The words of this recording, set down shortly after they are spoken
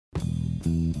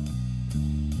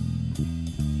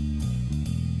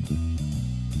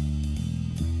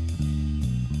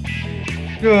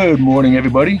Good morning,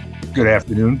 everybody. Good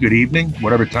afternoon, good evening,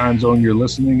 whatever time zone you're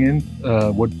listening in,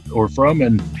 or from,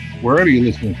 and wherever you're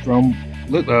listening from.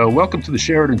 Welcome to the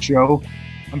Sheridan Show.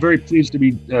 I'm very pleased to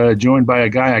be joined by a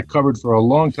guy I covered for a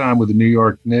long time with the New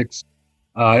York Knicks,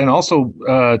 and also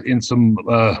in some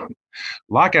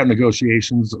lockout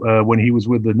negotiations when he was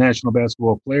with the National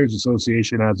Basketball Players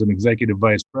Association as an executive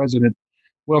vice president.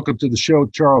 Welcome to the show,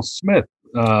 Charles Smith.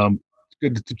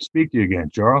 Good to speak to you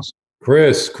again, Charles.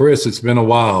 Chris, it's been a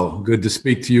while. Good to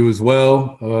speak to you as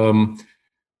well.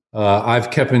 I've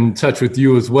kept in touch with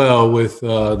you as well with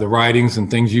the writings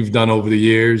and things you've done over the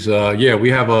years. We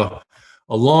have a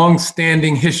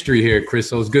long-standing history here, Chris,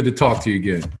 so it's good to talk to you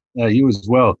again. You as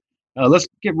well. Let's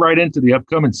get right into the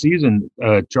upcoming season,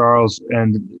 Charles.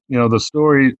 And, the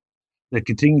story that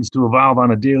continues to evolve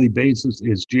on a daily basis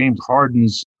is James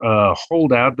Harden's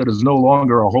holdout that is no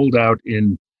longer a holdout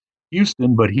in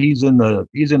Houston, but he's in a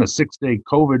 6-day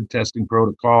COVID testing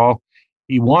protocol.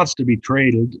 He wants to be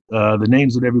traded. The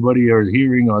names that everybody are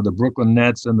hearing are the Brooklyn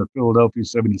Nets and the Philadelphia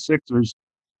 76ers.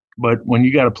 But when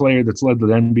you got a player that's led the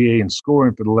NBA in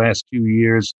scoring for the last 2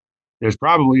 years, there's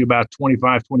probably about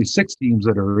 25, 26 teams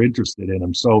that are interested in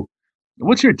him. So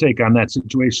what's your take on that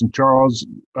situation, Charles?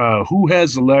 Who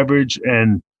has the leverage,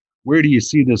 and where do you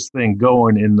see this thing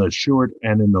going in the short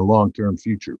and in the long-term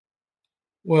future?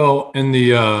 Well, in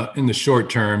the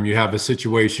short term, you have a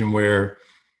situation where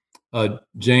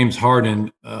James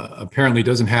Harden apparently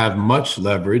doesn't have much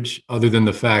leverage other than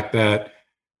the fact that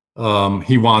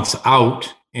he wants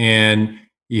out and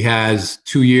he has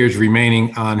 2 years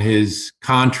remaining on his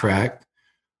contract.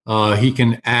 He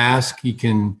can ask, he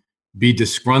can be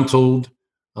disgruntled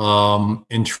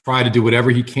and try to do whatever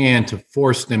he can to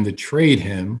force them to trade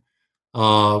him.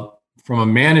 From a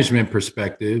management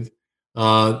perspective,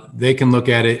 they can look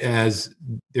at it as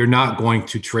they're not going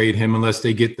to trade him unless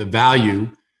they get the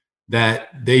value that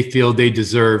they feel they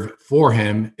deserve for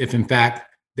him, if in fact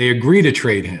they agree to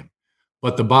trade him.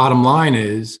 But the bottom line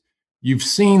is, you've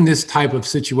seen this type of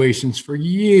situations for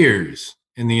years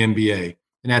in the NBA.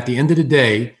 And at the end of the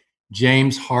day,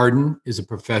 James Harden is a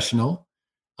professional.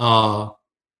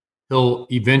 He'll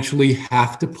eventually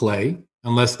have to play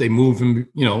unless they move him,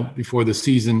 before the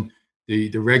season, the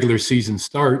regular season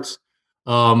starts.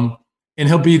 And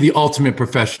he'll be the ultimate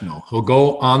professional. He'll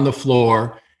go on the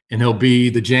floor and he'll be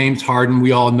the James Harden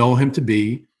we all know him to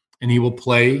be. And he will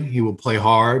play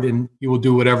hard, and he will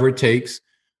do whatever it takes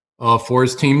for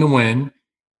his team to win.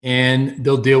 And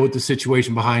they'll deal with the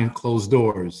situation behind closed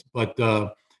doors. But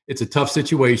it's a tough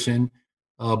situation.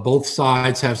 Both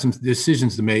sides have some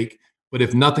decisions to make. But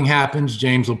if nothing happens,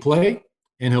 James will play,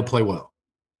 and he'll play well.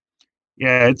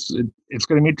 Yeah, it's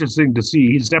going to be interesting to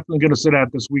see. He's definitely going to sit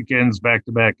out this weekend's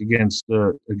back-to-back against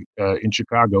in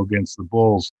Chicago against the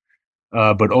Bulls.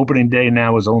 But opening day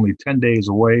now is only 10 days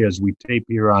away as we tape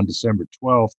here on December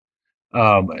 12th.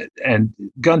 And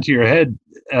gun to your head,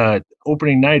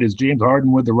 opening night, is James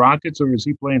Harden with the Rockets, or is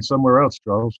he playing somewhere else,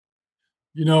 Charles?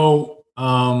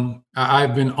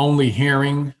 I've been only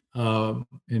hearing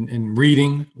and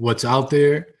reading what's out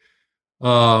there.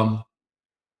 But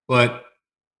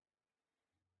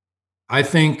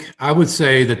I would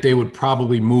say that they would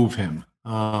probably move him.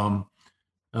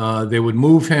 They would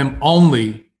move him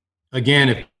only, again,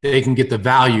 if they can get the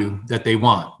value that they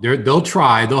want. They'll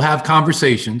try. They'll have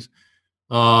conversations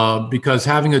because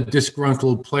having a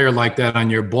disgruntled player like that on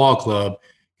your ball club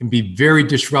can be very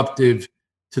disruptive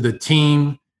to the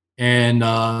team and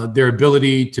their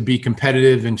ability to be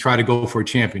competitive and try to go for a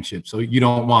championship. So you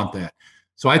don't want that.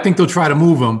 So I think they'll try to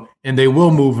move him, and they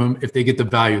will move him if they get the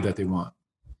value that they want.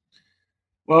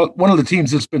 Well, one of the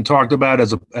teams that's been talked about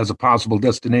as a possible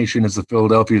destination is the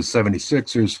Philadelphia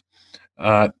 76ers.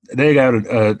 They got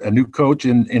a new coach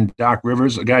in Doc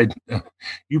Rivers, a guy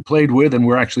you played with and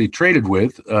were actually traded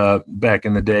with back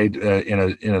in the day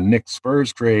in a Knicks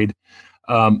Spurs trade.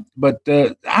 But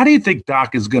how do you think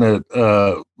Doc is going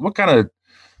to what kind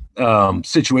of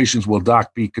situations will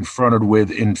Doc be confronted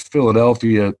with in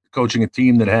Philadelphia, coaching a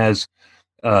team that has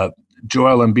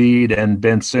Joel Embiid and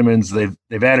Ben Simmons?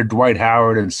 They've added Dwight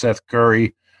Howard and Seth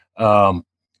Curry, and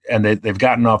they've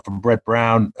gotten off from Brett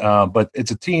Brown. But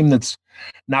it's a team that's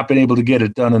not been able to get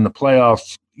it done in the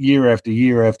playoffs year after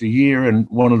year after year. And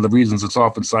one of the reasons it's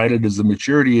often cited is the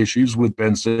maturity issues with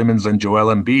Ben Simmons and Joel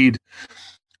Embiid.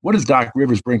 What does Doc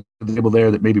Rivers bring to the table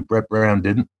there that maybe Brett Brown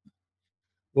didn't?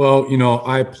 Well,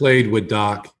 I played with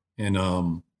Doc in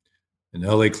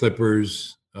LA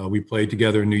Clippers. We played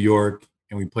together in New York,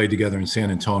 and we played together in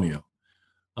San Antonio.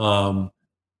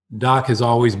 Doc has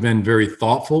always been very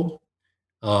thoughtful.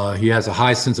 He has a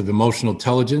high sense of emotional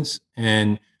intelligence.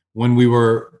 And when we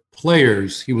were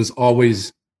players, he was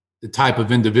always the type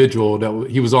of individual that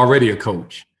he was already a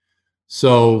coach.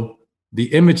 So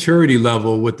the immaturity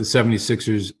level with the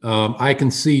 76ers, I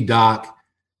can see Doc,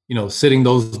 sitting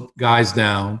those guys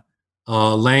down,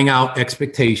 laying out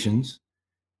expectations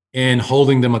and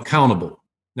holding them accountable.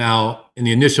 Now, in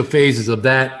the initial phases of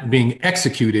that being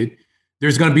executed,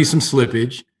 there's going to be some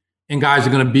slippage, and guys are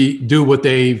going to do what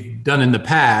they've done in the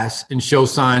past and show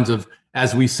signs of,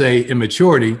 as we say,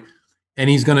 immaturity. And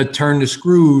he's going to turn the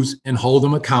screws and hold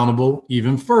them accountable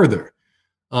even further.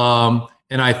 And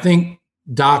I think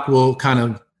Doc will kind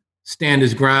of stand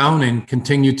his ground and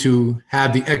continue to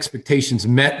have the expectations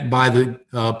met by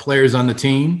the players on the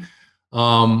team.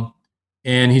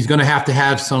 And he's going to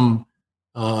have some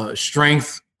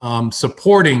strength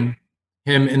supporting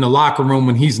him in the locker room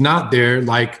when he's not there,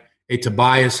 like a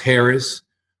Tobias Harris.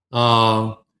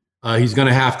 He's going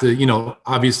to have to,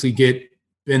 obviously get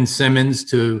Ben Simmons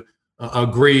to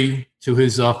agree to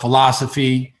his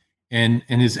philosophy and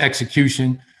his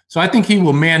execution. So I think he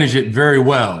will manage it very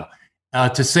well.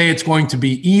 To say it's going to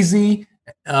be easy,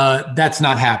 that's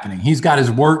not happening. He's got his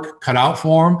work cut out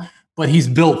for him, but he's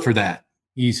built for that.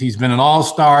 He's been an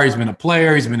all-star. He's been a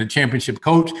player. He's been a championship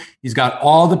coach. He's got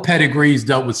all the pedigree. He's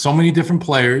dealt with so many different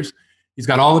players. He's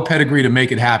got all the pedigree to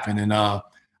make it happen, and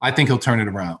I think he'll turn it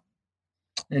around.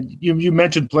 And you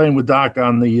mentioned playing with Doc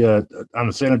on the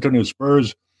San Antonio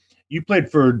Spurs. You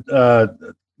played for a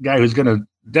guy who's going to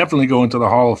definitely go into the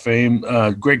Hall of Fame,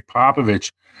 Greg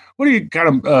Popovich. What do you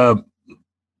kind of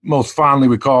most fondly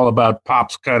recall about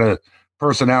Pop's kind of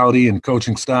personality and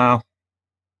coaching style?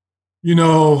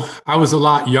 I was a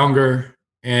lot younger,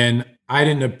 and I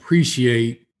didn't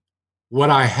appreciate what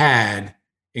I had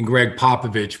in Greg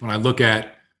Popovich when I look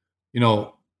at,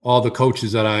 all the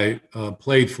coaches that I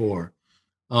played for.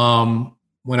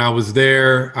 When I was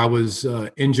there, I was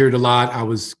injured a lot. I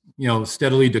was,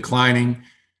 steadily declining.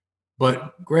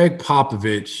 But Greg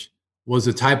Popovich was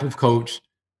the type of coach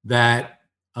that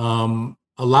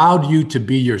allowed you to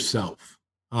be yourself.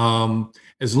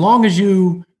 As long as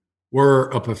you were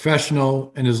a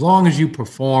professional and as long as you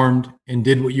performed and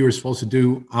did what you were supposed to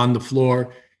do on the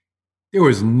floor, there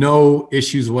was no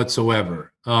issues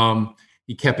whatsoever.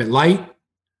 He kept it light.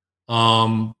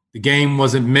 The game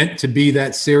wasn't meant to be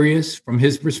that serious from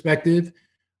his perspective.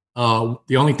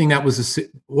 The only thing that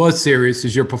was serious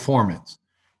is your performance.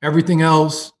 Everything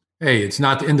else, hey, it's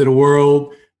not the end of the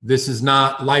world. This is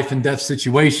not life and death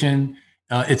situation.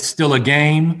 It's still a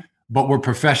game, but we're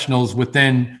professionals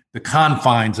within the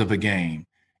confines of a game.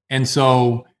 And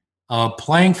so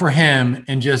playing for him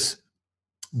and just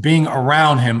being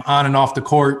around him on and off the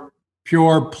court,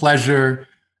 pure pleasure,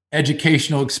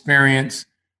 educational experience.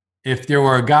 If there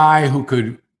were a guy who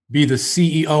could be the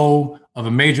CEO of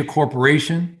a major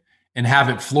corporation and have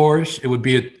it flourish, it would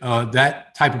be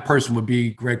that type of person would be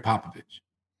Greg Popovich.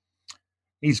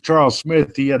 He's Charles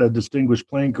Smith. He had a distinguished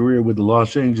playing career with the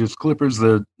Los Angeles Clippers,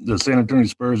 the San Antonio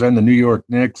Spurs, and the New York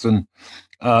Knicks. And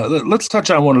let's touch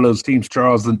on one of those teams,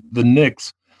 Charles, the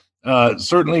Knicks.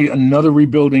 Certainly another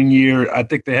rebuilding year. I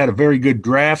think they had a very good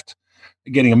draft,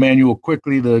 getting Emmanuel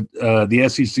Quickly, the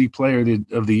SEC Player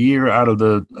of the Year out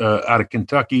of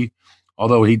Kentucky.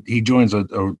 Although he joins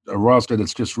a roster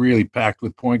that's just really packed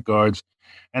with point guards.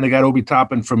 And they got Obi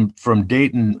Toppin from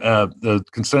Dayton, the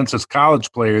consensus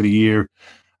College Player of the Year.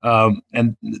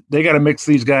 And they got to mix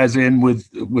these guys in with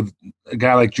a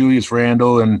guy like Julius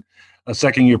Randle and a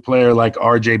second-year player like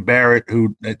R.J. Barrett,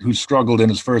 who struggled in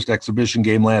his first exhibition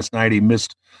game last night. He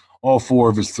missed all 4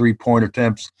 of his three-point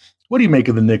attempts. What do you make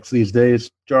of the Knicks these days,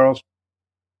 Charles?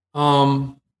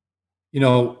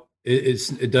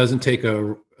 It doesn't take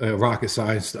a rocket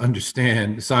scientist to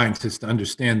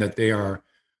understand that they are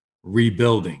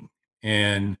rebuilding,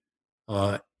 and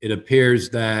it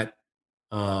appears that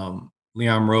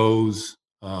Leon Rose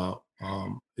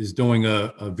is doing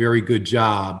a very good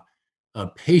job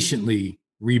patiently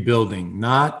rebuilding,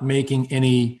 not making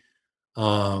any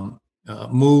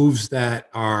moves that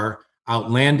are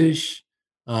outlandish,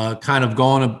 kind of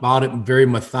going about it very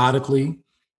methodically.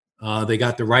 They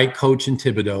got the right coach in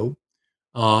Thibodeau.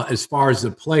 As far as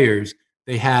the players,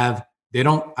 I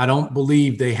don't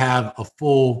believe they have a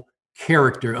full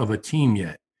character of a team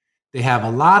yet. They have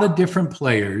a lot of different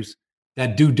players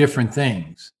that do different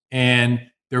things, and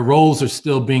their roles are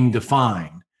still being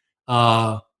defined.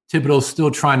 Thibodeau's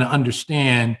still trying to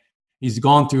understand. He's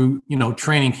gone through,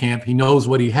 training camp. He knows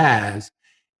what he has,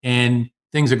 and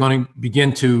things are going to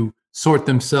begin to sort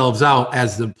themselves out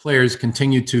as the players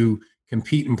continue to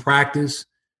compete in practice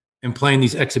and playing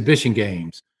these exhibition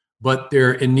games. But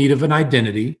they're in need of an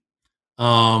identity,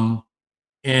 and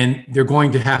they're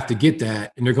going to have to get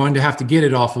that, and they're going to have to get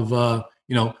it off of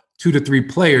 2 to 3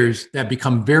 players that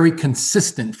become very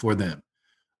consistent for them.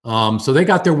 So they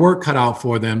got their work cut out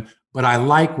for them, but I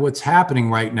like what's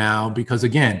happening right now because,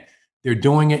 again, they're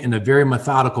doing it in a very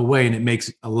methodical way, and it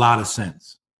makes a lot of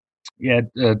sense. Yeah,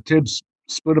 Tibbs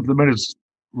split up the minutes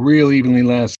real evenly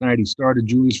last night. He started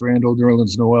Julius Randle,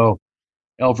 Nerlens Noel,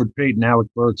 Alfred Payton, Alec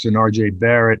Burks, and R.J.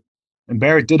 Barrett. And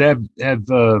Barrett did have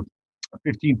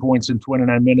 15 points in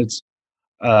 29 minutes.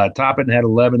 Toppin had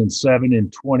 11 and 7 in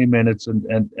 20 minutes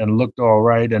and looked all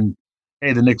right. And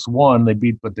hey, the Knicks won. They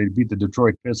beat the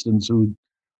Detroit Pistons, who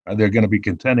they're going to be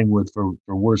contending with for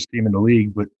worst team in the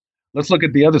league. But let's look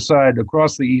at the other side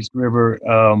across the East River.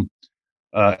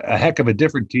 A heck of a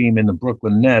different team in the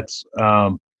Brooklyn Nets.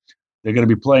 They're going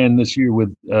to be playing this year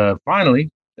with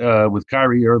finally with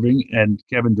Kyrie Irving and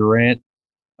Kevin Durant.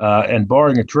 And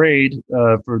barring a trade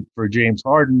for James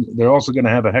Harden, they're also going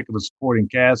to have a heck of a supporting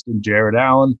cast in Jared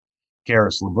Allen,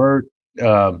 Karis LeVert.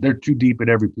 They're too deep at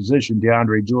every position.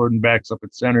 DeAndre Jordan backs up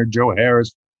at center. Joe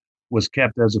Harris was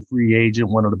kept as a free agent,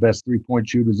 one of the best three-point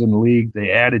shooters in the league.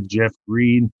 They added Jeff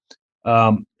Green.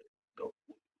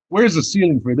 Where's the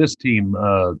ceiling for this team,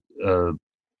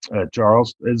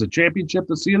 Charles? Is a championship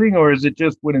the ceiling, or is it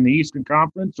just winning the Eastern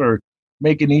Conference or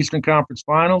making the Eastern Conference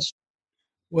Finals?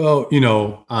 Well,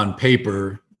 on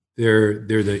paper, they're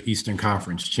the Eastern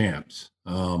Conference champs.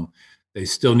 They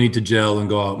still need to gel and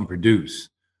go out and produce.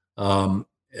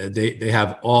 They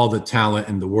have all the talent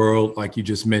in the world, like you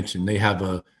just mentioned. They have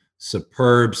a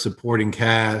superb supporting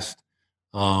cast.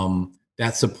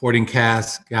 That supporting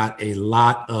cast got a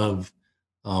lot of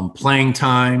playing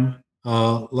time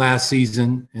last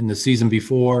season and the season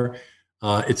before.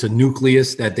 It's a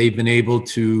nucleus that they've been able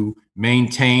to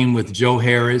maintain with Joe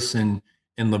Harris and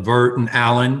LeVert and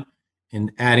Allen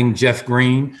and adding Jeff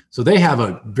Green. So they have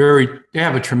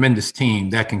a tremendous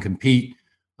team that can compete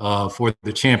for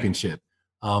the championship.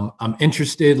 I'm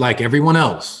interested, like everyone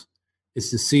else,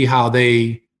 is to see how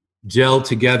they gel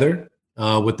together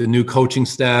with the new coaching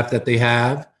staff that they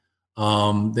have.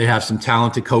 They have some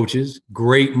talented coaches.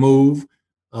 Great move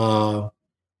by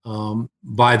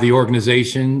the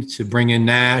organization to bring in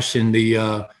Nash and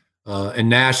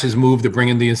Nash's move to bring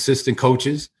in the assistant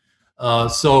coaches.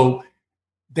 So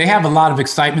they have a lot of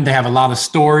excitement. They have a lot of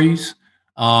stories.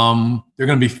 They're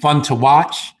going to be fun to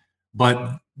watch.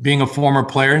 But being a former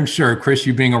player, and sure, Chris,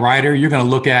 you being a writer, you're going to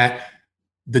look at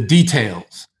the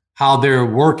details, how they're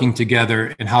working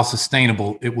together, and how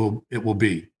sustainable it will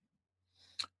be.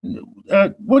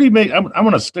 What do you make? I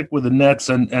want to stick with the Nets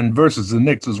and versus the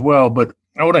Knicks as well, but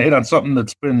I want to hit on something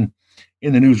that's been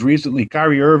in the news recently.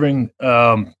 Kyrie Irving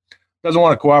doesn't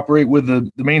want to cooperate with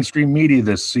the mainstream media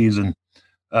this season.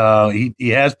 He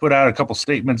has put out a couple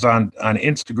statements on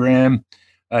Instagram.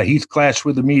 He's clashed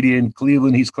with the media in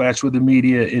Cleveland. He's clashed with the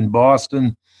media in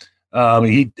Boston.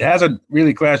 He hasn't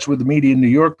really clashed with the media in New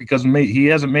York because he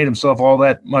hasn't made himself all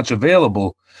that much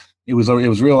available. It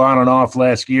was real on and off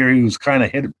last year. He was kind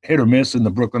of hit or miss in the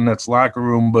Brooklyn Nets locker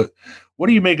room. But what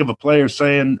do you make of a player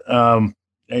saying, I'm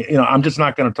just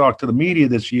not going to talk to the media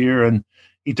this year? And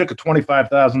he took a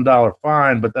 $25,000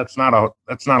 fine, but that's not a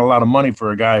lot of money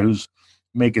for a guy who's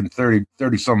making 30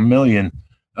 some million.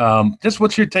 Just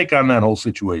what's your take on that whole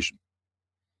situation?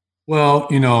 Well,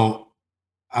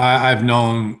 I've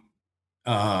known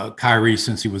Kyrie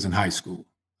since he was in high school.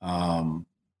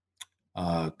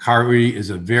 Kyrie is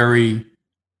a very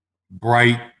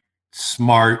bright,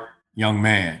 smart young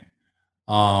man.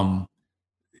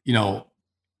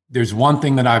 There's one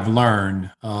thing that I've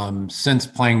learned since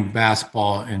playing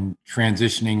basketball and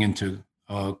transitioning into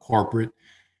corporate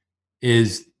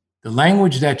is the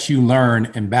language that you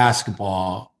learn in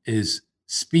basketball is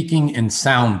speaking in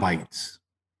sound bites,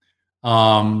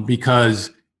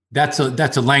 because that's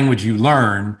a language you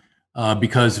learn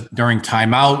because during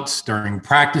timeouts, during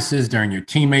practices, during your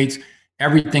teammates,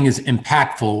 everything is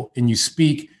impactful, and you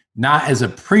speak not as a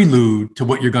prelude to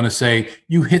what you're going to say.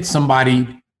 You hit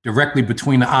somebody directly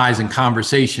between the eyes in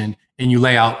conversation, and you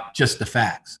lay out just the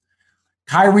facts.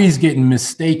 Kyrie's getting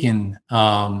mistaken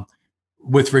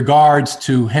with regards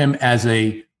to him as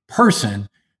a person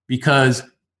because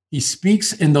he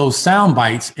speaks in those sound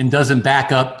bites and doesn't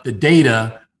back up the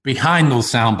data behind those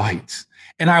sound bites.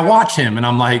 And I watch him and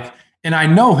I'm like, and I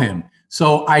know him.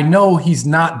 So I know he's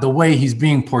not the way he's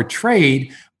being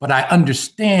portrayed, but I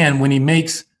understand when he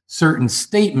makes certain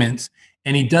statements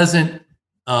and he doesn't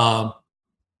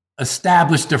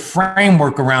establish the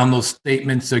framework around those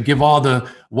statements or give all the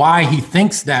why he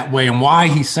thinks that way and why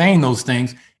he's saying those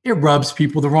things, it rubs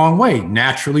people the wrong way,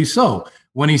 naturally so.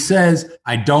 When he says,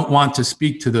 I don't want to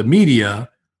speak to the media,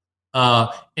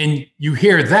 and you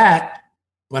hear that,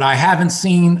 but I haven't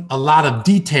seen a lot of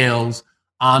details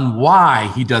on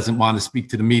why he doesn't want to speak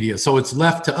to the media. So it's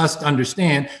left to us to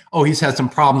understand, oh, he's had some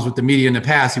problems with the media in the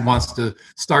past. He wants to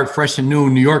start fresh and new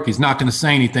in New York. He's not going to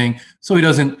say anything so he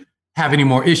doesn't have any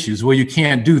more issues. Well, you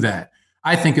can't do that.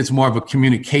 I think it's more of a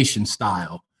communication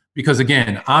style because,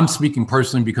 again, I'm speaking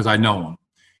personally because I know him.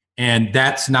 And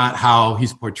that's not how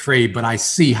he's portrayed, but I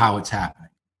see how it's happening.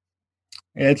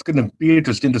 Yeah, it's going to be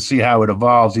interesting to see how it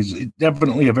evolves. He's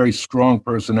definitely a very strong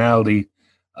personality.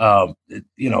 A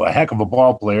heck of a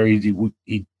ball player. He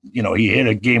hit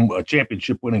a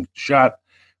championship-winning shot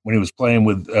when he was playing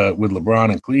with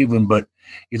LeBron in Cleveland. But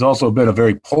he's also been a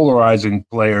very polarizing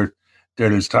player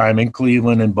during his time in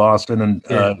Cleveland and Boston, and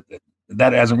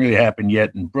that hasn't really happened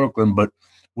yet in Brooklyn. But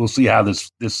we'll see how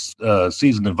this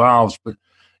season evolves. But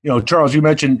Charles, you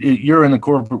mentioned you're in the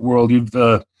corporate world. You've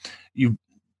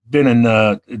been in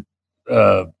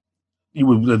you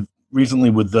were recently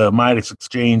with the Midas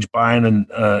Exchange, buying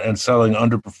and selling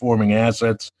underperforming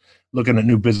assets, looking at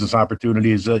new business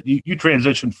opportunities. You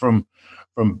transitioned from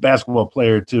basketball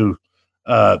player to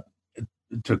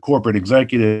corporate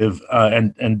executive,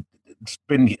 and it's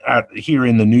been out here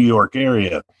in the New York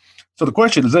area. So the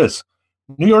question is this: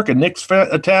 New York a Knicks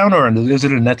town, or is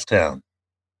it a Nets town?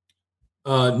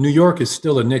 New York is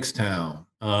still a Knicks town,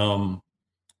 but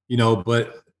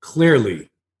clearly,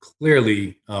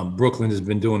 Brooklyn has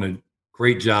been doing a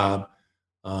great job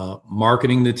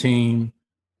marketing the team,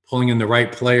 pulling in the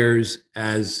right players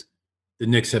as the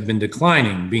Knicks have been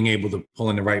declining, being able to pull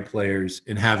in the right players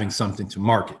and having something to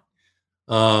market.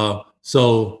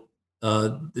 So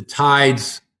the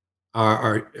tides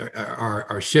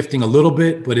are shifting a little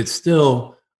bit, but it's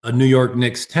still a New York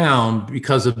Knicks town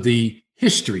because of the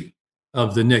history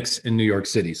of the Knicks in New York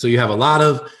City. So you have a lot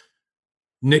of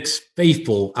Knicks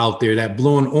faithful out there, that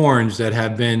blue and orange, that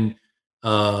have been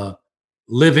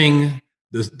living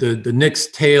the Knicks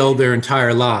tale their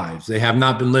entire lives. They have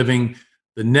not been living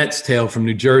the Nets tale from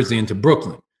New Jersey into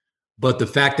Brooklyn. But the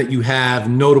fact that you have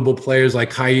notable players like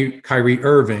Kyrie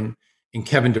Irving and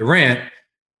Kevin Durant,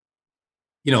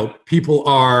 people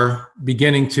are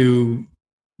beginning to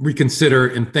reconsider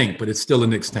and think, but it's still a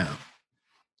Knicks town.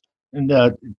 And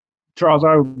Charles,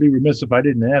 I would be remiss if I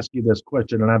didn't ask you this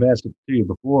question, and I've asked it to you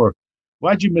before.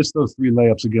 Why'd you miss those 3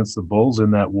 layups against the Bulls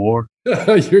in that war?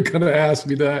 You're going to ask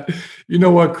me that. You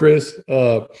know what, Chris?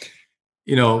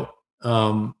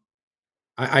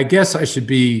 I guess I should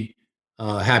be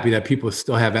happy that people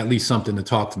still have at least something to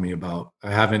talk to me about.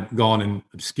 I haven't gone in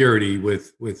obscurity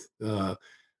with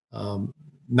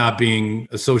not being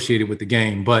associated with the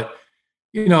game. But,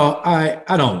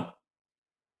 I don't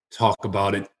talk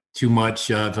about it too much.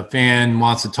 If a fan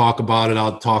wants to talk about it,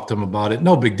 I'll talk to them about it.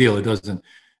 No big deal. It doesn't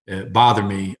bother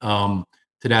me to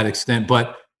that extent.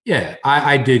 But yeah,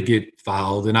 I did get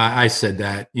fouled, and I said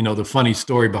that. The funny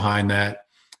story behind that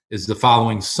is the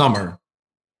following summer,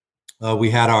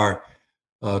 we had our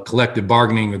collective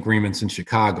bargaining agreements in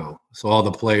Chicago. So all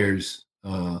the players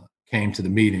came to the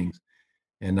meetings,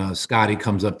 and Scotty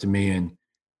comes up to me, and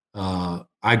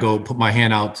I go put my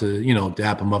hand out to,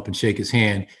 dap him up and shake his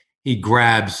hand. He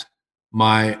grabs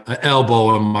my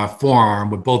elbow and my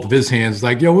forearm with both of his hands,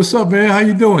 like, "Yo, what's up, man? How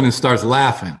you doing?" And starts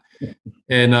laughing.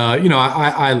 And,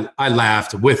 I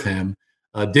laughed with him.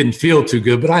 Didn't feel too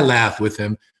good, but I laughed with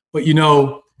him. But,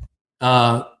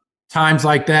 times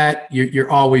like that, you're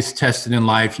always tested in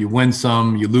life. You win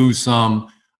some, you lose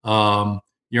some.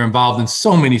 You're involved in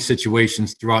so many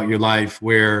situations throughout your life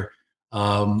where,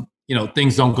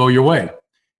 things don't go your way,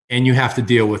 and you have to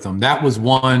deal with them. That was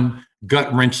one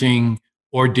gut-wrenching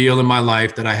ordeal in my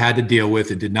life that I had to deal with.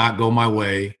 It did not go my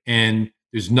way, and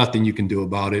there's nothing you can do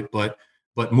about it but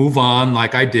move on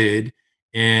like I did,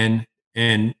 and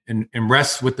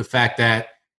rest with the fact that,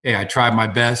 hey, I tried my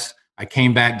best. I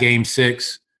came back game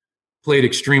 6, played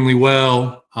extremely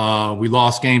well. We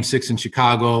lost game 6 in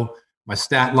Chicago. My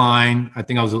stat line, I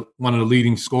think I was one of the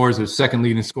leading scorers, or second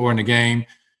leading scorer in the game.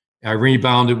 I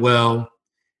rebounded well.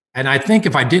 And I think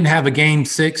if I didn't have a game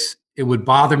 6, it would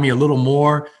bother me a little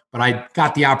more, but I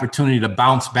got the opportunity to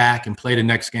bounce back and play the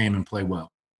next game and play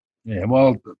well. Yeah,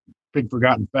 well, the big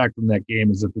forgotten fact from that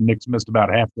game is that the Knicks missed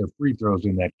about half their free throws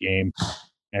in that game.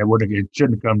 And it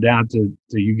shouldn't have come down to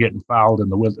you getting fouled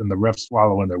and the refs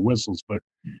swallowing their whistles. But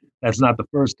that's not the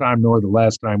first time nor the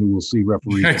last time we will see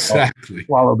referees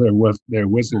swallow their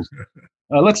whistles.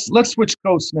 Let's switch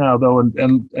coasts now, though,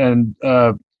 and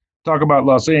talk about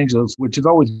Los Angeles, which is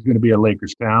always going to be a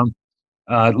Lakers town.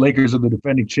 Lakers are the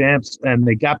defending champs, and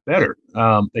they got better.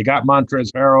 They got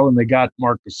Montrezl Harrell, and they got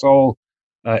Marc Gasol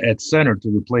at center to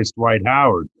replace Dwight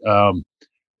Howard.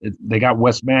 They got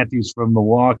Wes Matthews from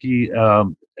Milwaukee,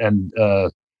 and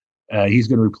He's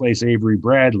going to replace Avery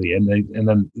Bradley, and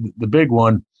then the big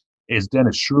one is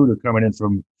Dennis Schroeder coming in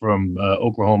from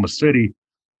Oklahoma City.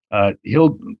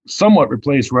 He'll somewhat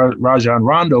replace Rajon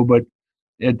Rondo, but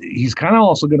he's kind of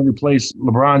also going to replace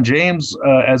LeBron James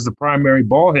as the primary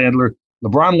ball handler.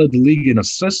 LeBron led the league in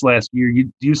assists last year.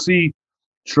 Do you see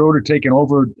Schroeder taking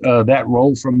over that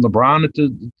role from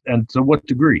LeBron, and to what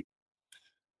degree?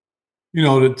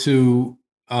 To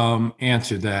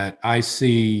answer that, I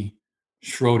see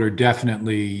Schroeder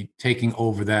definitely taking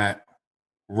over that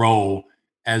role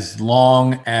as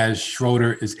long as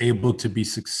Schroeder is able to be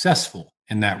successful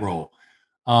in that role.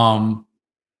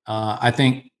 I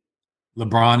think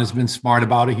LeBron has been smart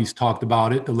about it. He's talked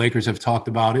about it. The Lakers have talked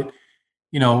about it.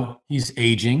 He's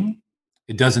aging.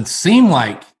 It doesn't seem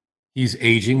like he's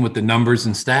aging with the numbers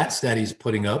and stats that he's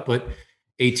putting up, but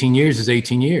 18 years is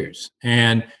 18 years.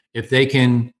 And if they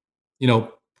can,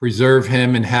 preserve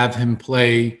him and have him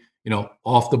play,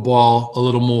 off the ball a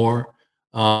little more.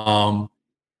 And,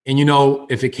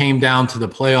 if it came down to the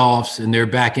playoffs and they're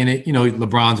back in it,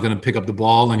 LeBron's going to pick up the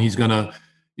ball and he's going to,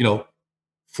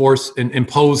 force and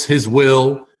impose his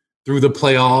will through the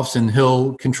playoffs, and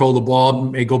he'll control the ball.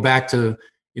 May go back to,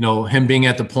 him being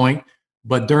at the point.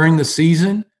 But during the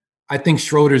season, I think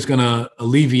Schroeder's going to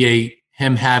alleviate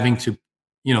him having to,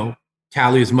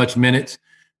 tally as much minutes.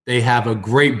 They have a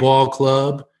great ball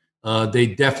club. They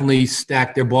definitely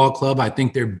stacked their ball club. I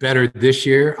think they're better this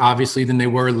year, obviously, than they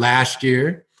were last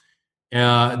year.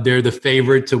 They're the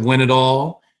favorite to win it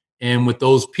all. And with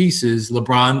those pieces,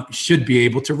 LeBron should be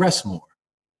able to rest more.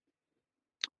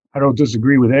 I don't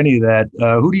disagree with any of that.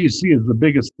 Who do you see as the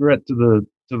biggest threat to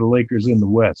the Lakers in the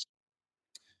West?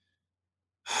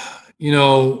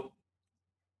 Don't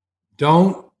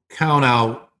count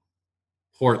out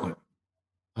Portland.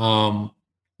 I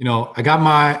got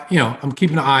I'm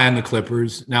keeping an eye on the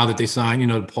Clippers now that they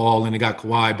signed, Paul, and they got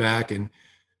Kawhi back, and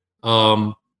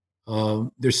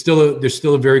they're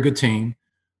still a very good team.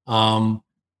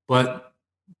 But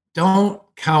don't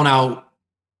count out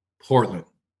Portland.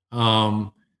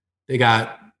 They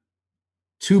got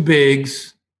two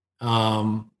bigs.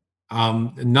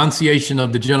 Enunciation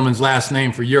of the gentleman's last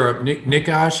name for Europe,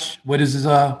 Nikash. What is his?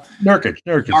 Nurkic,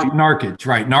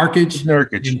 right? Nurkic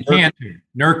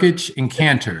and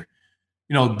Cantor.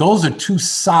 Those are two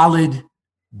solid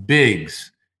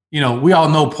bigs. We all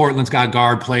know Portland's got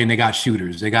guard play and they got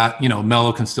shooters. They got,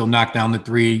 Melo can still knock down the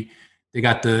three. They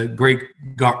got the great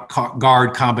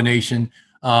guard combination.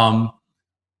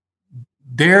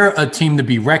 They're a team to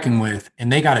be reckoned with,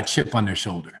 and they got a chip on their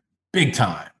shoulder, big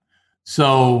time.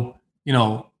 So,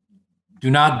 do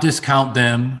not discount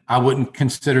them. I wouldn't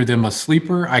consider them a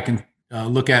sleeper. I can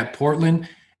look at Portland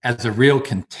as a real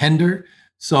contender.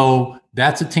 So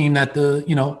that's a team that the,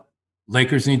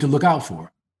 Lakers need to look out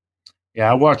for. Yeah,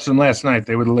 I watched them last night.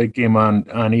 They were the late game on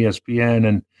ESPN,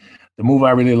 and the move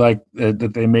I really like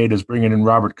that they made is bringing in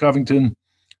Robert Covington.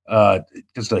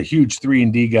 Just a huge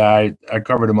 3-and-D guy. I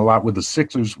covered him a lot with the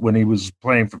Sixers when he was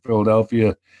playing for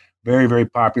Philadelphia. Very, very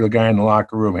popular guy in the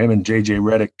locker room. Him and J.J.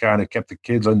 Redick kind of kept the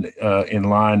kids in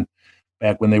line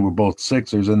back when they were both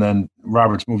Sixers, and then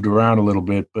Roberts moved around a little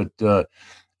bit. But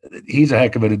he's a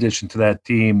heck of an addition to that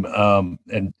team.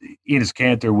 And Enes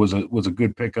Kanter was a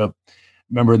good pickup.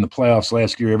 Remember in the playoffs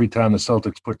last year, every time the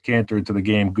Celtics put Kanter into the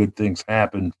game, good things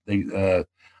happened.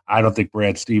 I don't think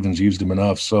Brad Stevens used him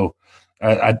enough. So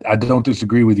I don't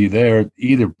disagree with you there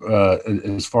either.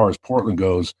 As far as Portland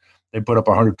goes, they put up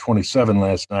 127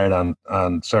 last night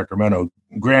on Sacramento.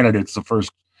 Granted, it's the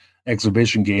first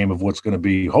exhibition game of what's going to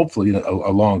be hopefully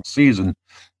a long season,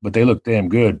 but they look damn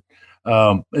good.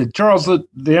 Charles, the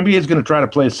NBA is going to try to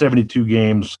play 72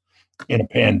 games in a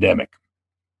pandemic,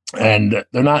 and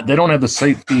they don't have the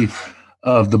safety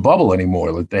of the bubble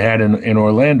anymore that they had in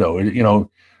Orlando.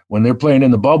 When they're playing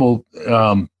in the bubble,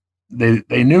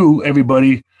 they knew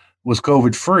everybody was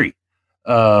COVID free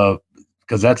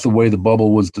because that's the way the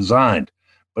bubble was designed.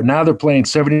 But now they're playing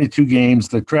 72 games.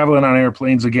 They're traveling on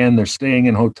airplanes again. They're staying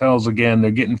in hotels again.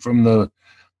 They're getting from the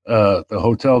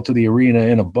hotel to the arena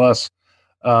in a bus.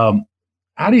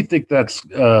 How do you think that's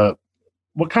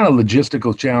what kind of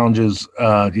logistical challenges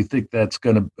do you think that's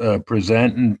going to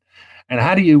present? And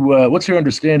how do you what's your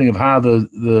understanding of how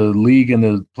the league and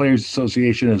the Players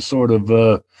Association is sort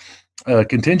of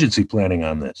contingency planning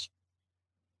on this?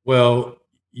 Well,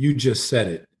 you just said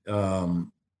it.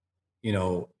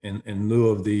 In lieu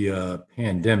of the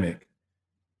pandemic,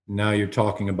 now you're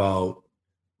talking about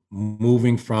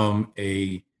moving from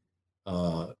a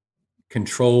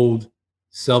controlled,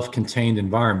 self-contained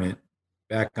environment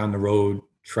back on the road,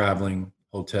 traveling,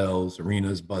 hotels,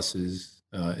 arenas, buses,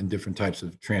 and different types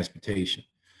of transportation.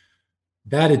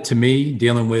 that to me,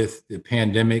 dealing with the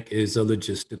pandemic is a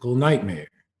logistical nightmare.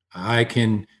 I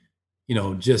can,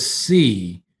 just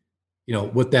see,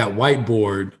 what that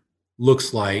whiteboard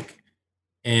looks like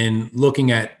and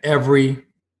looking at every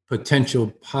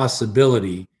potential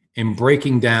possibility and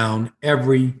breaking down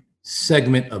every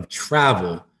segment of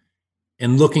travel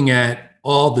and looking at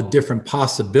all the different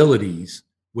possibilities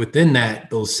within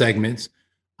those segments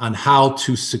on how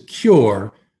to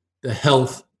secure the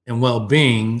health and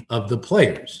well-being of the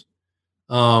players.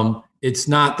 It's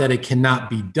not that it cannot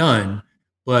be done,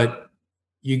 but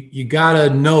you gotta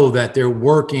know that they're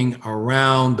working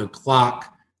around the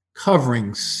clock,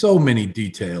 covering so many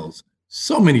details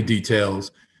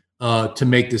to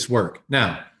make this work.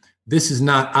 Now, this is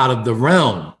not out of the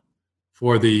realm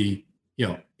for the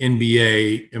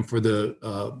NBA and for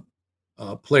the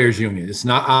players union. It's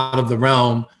not out of the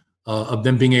realm of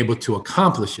them being able to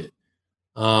accomplish it.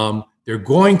 They're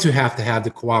going to have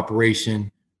the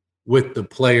cooperation with the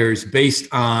players based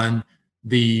on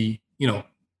the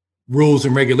rules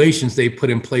and regulations they put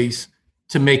in place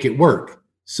to make it work.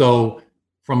 So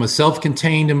from a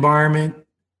self-contained environment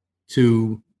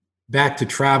to back to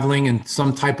traveling in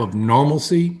some type of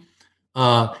normalcy,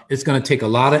 it's going to take a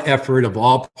lot of effort of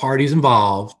all parties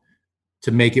involved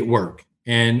to make it work.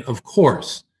 And of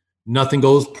course, nothing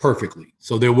goes perfectly.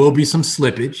 So there will be some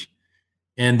slippage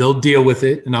and they'll deal with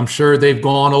it. And I'm sure they've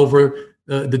gone over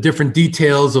the different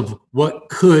details of what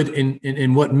could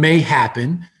and what may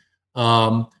happen.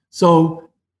 So,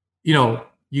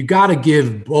 you got to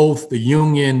give both the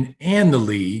union and the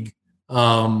league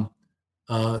the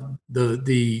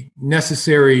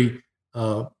necessary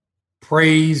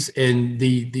praise and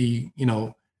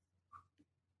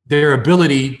their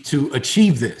ability to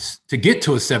achieve this, to get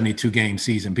to a 72-game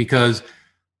season, because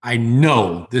I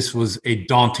know this was a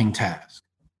daunting task.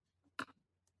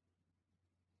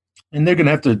 And they're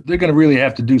going to really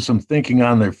have to do some thinking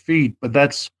on their feet, but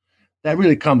that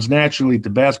really comes naturally to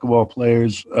basketball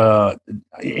players.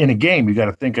 In a game, you got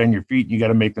to think on your feet. You got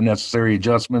to make the necessary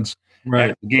adjustments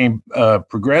as the game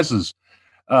progresses.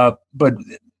 But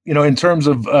in terms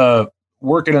of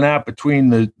working it out between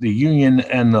the union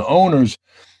and the owners,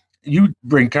 you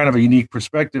bring kind of a unique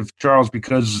perspective, Charles,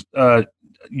 because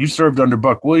you served under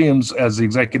Buck Williams as the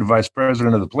executive vice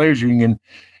president of the players union.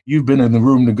 You've been in the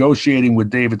room negotiating with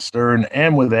David Stern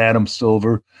and with Adam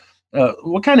Silver.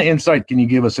 What kind of insight can you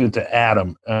give us into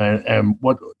Adam and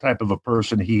what type of a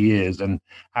person he is and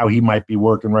how he might be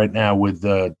working right now with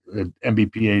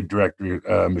NBAPA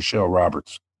director Michelle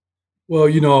Roberts?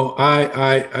 Well,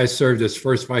 I served as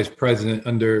first vice president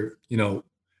under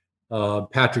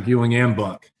Patrick Ewing and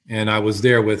Buck, and I was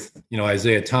there with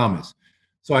Isaiah Thomas.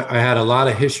 So I had a lot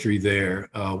of history there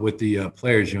with the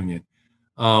players union.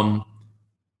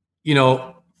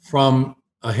 From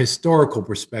a historical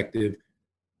perspective,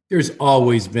 there's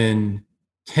always been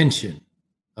tension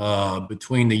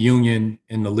between the union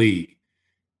and the league.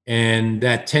 And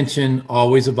that tension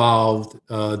always evolved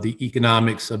the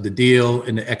economics of the deal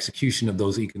and the execution of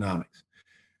those economics.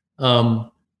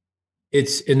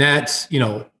 That's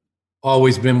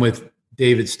always been with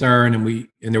David Stern,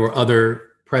 and there were other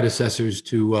predecessors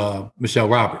to Michelle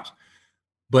Roberts.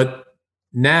 But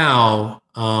now,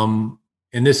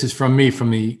 and this is from me,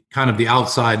 from the kind of the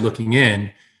outside looking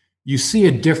in, you see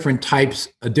a different type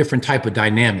of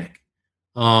dynamic.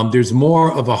 There's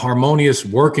more of a harmonious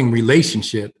working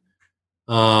relationship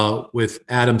with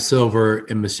Adam Silver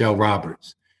and Michelle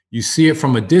Roberts. You see it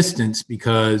from a distance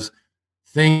because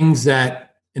things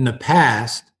that in the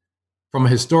past, from a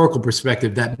historical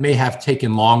perspective, that may have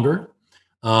taken longer,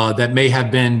 that may have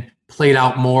been played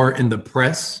out more in the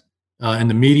press, in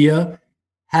the media,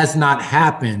 has not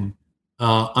happened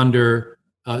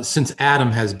since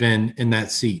Adam has been in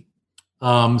that seat.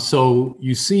 So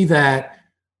you see that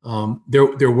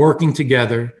they're working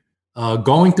together,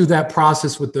 going through that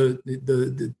process with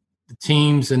the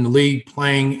teams and the league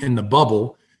playing in the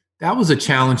bubble. That was a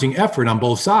challenging effort on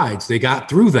both sides. They got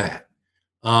through that.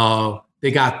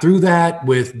 They got through that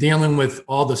with dealing with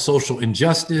all the social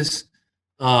injustice.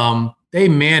 They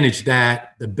managed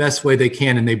that the best way they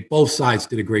can, and both sides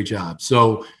did a great job.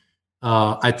 So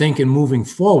I think in moving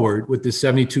forward with the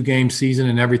 72-game season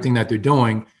and everything that they're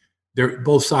doing,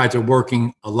 both sides are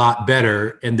working a lot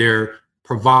better, and they're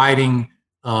providing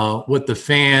what the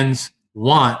fans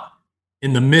want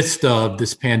in the midst of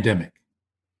this pandemic.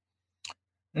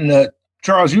 And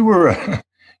Charles, you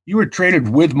were traded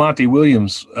with Monty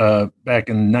Williams back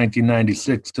in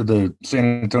 1996 to the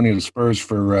San Antonio Spurs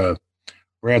for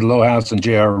Brad Lohaus and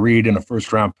J.R. Reed in a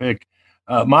first-round pick.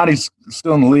 Monty's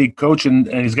still in the league coaching,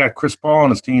 and he's got Chris Paul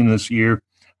on his team this year.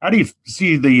 How do you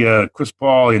see the Chris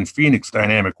Paul and Phoenix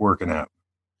dynamic working out?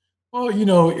 Well,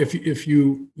 if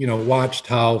you watched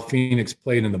how Phoenix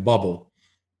played in the bubble,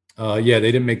 yeah,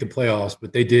 they didn't make the playoffs,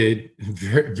 but they did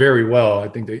very, very well. I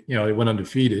think they went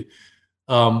undefeated.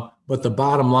 But the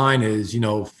bottom line is,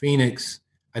 Phoenix,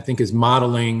 I think, is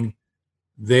modeling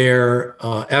their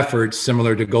efforts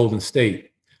similar to Golden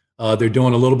State. They're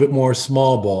doing a little bit more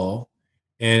small ball,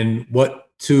 and what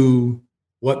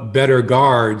better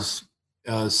guards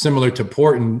similar to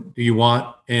Portland do you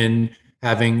want in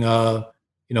having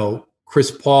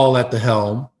Chris Paul at the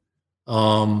helm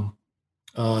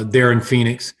there in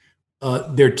Phoenix?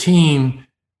 Their team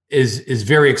is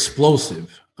very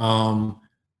explosive.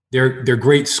 They're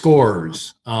great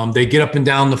scorers. They get up and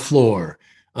down the floor.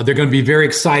 They're going to be very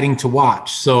exciting to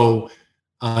watch. So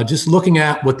just looking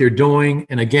at what they're doing,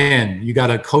 and again, you got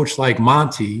a coach like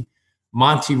Monty.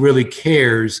 Monty really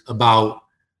cares about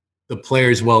the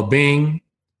players' well-being,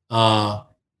 and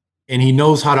he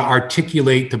knows how to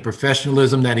articulate the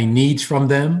professionalism that he needs from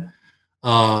them.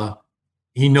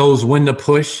 He knows when to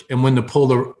push and when to pull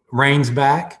the reins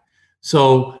back.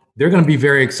 So they're going to be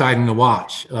very exciting to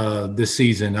watch this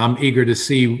season. I'm eager to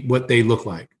see what they look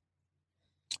like.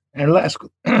 And last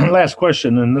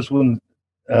question, and this one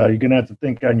you're going to have to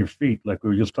think on your feet, like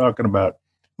we were just talking about.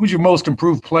 Who's your most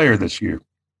improved player this year?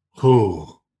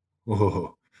 Wow.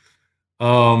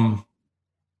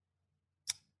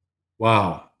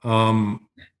 I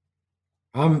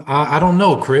don't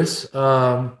know, Chris.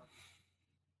 I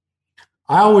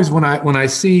always when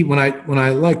I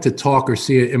like to talk or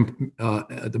see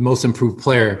the most improved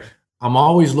player, I'm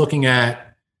always looking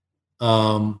at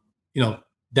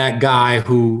that guy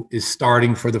who is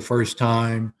starting for the first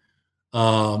time,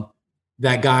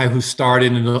 that guy who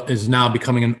started and is now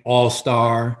becoming an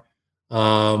all-star.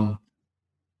 And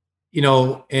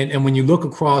when you look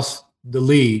across the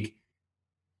league,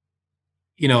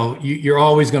 you're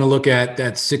always going to look at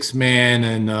that six man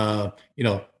and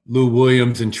Lou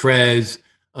Williams and Trez.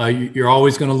 You're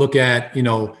always going to look at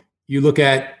you look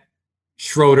at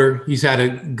Schroeder. He's had a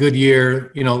good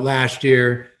year last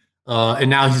year, and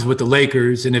now he's with the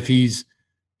Lakers. And if he's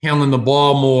handling the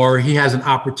ball more, he has an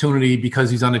opportunity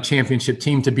because he's on a championship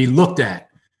team to be looked at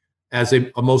as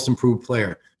a most improved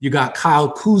player. You got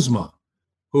Kyle Kuzma,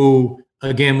 who,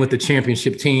 again, with the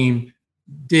championship team,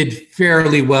 did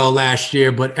fairly well last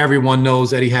year, but everyone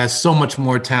knows that he has so much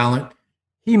more talent.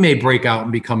 He may break out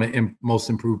and become a most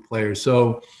improved player.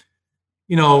 So,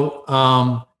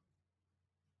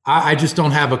 I just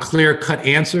don't have a clear-cut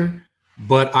answer,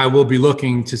 but I will be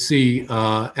looking to see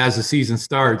as the season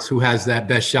starts who has that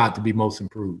best shot to be most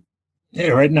improved. Yeah,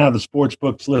 right now the sports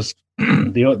books list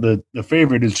the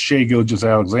favorite is Shai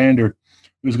Gilgeous-Alexander,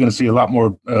 who's going to see a lot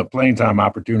more playing time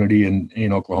opportunity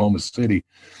in Oklahoma City.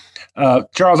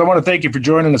 Charles, I want to thank you for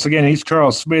joining us again. He's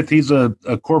Charles Smith. He's a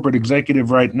corporate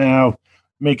executive right now,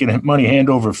 making money hand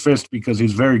over fist because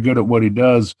he's very good at what he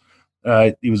does.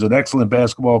 He was an excellent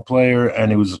basketball player,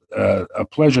 and it was a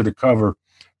pleasure to cover.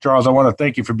 Charles, I want to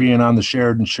thank you for being on the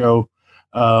Sheridan Show.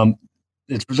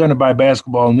 It's presented by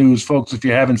Basketball News. Folks, if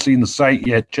you haven't seen the site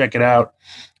yet, check it out.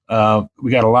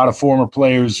 We got a lot of former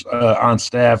players on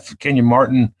staff. Kenyon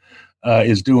Martin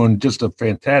is doing just a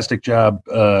fantastic job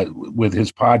with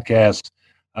his podcast.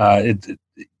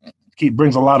 It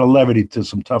brings a lot of levity to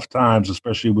some tough times,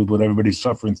 especially with what everybody's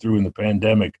suffering through in the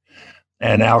pandemic.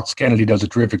 And Alex Kennedy does a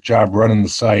terrific job running the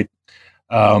site.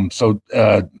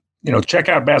 Check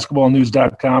out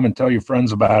basketballnews.com and tell your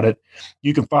friends about it.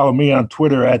 You can follow me on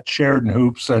Twitter at Sheridan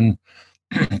Hoops, and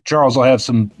Charles will have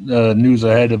some news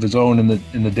ahead of his own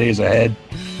in the days ahead,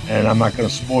 and I'm not going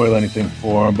to spoil anything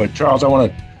for him. But Charles, I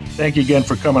want to thank you again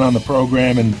for coming on the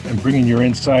program and bringing your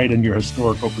insight and your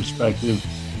historical perspective.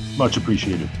 Much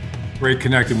appreciated. Great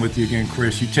connecting with you again,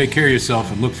 Chris. You take care of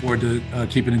yourself and look forward to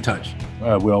keeping in touch.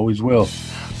 We always will.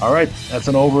 All right, that's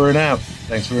an over and out.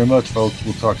 Thanks very much, folks.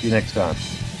 We'll talk to you next time.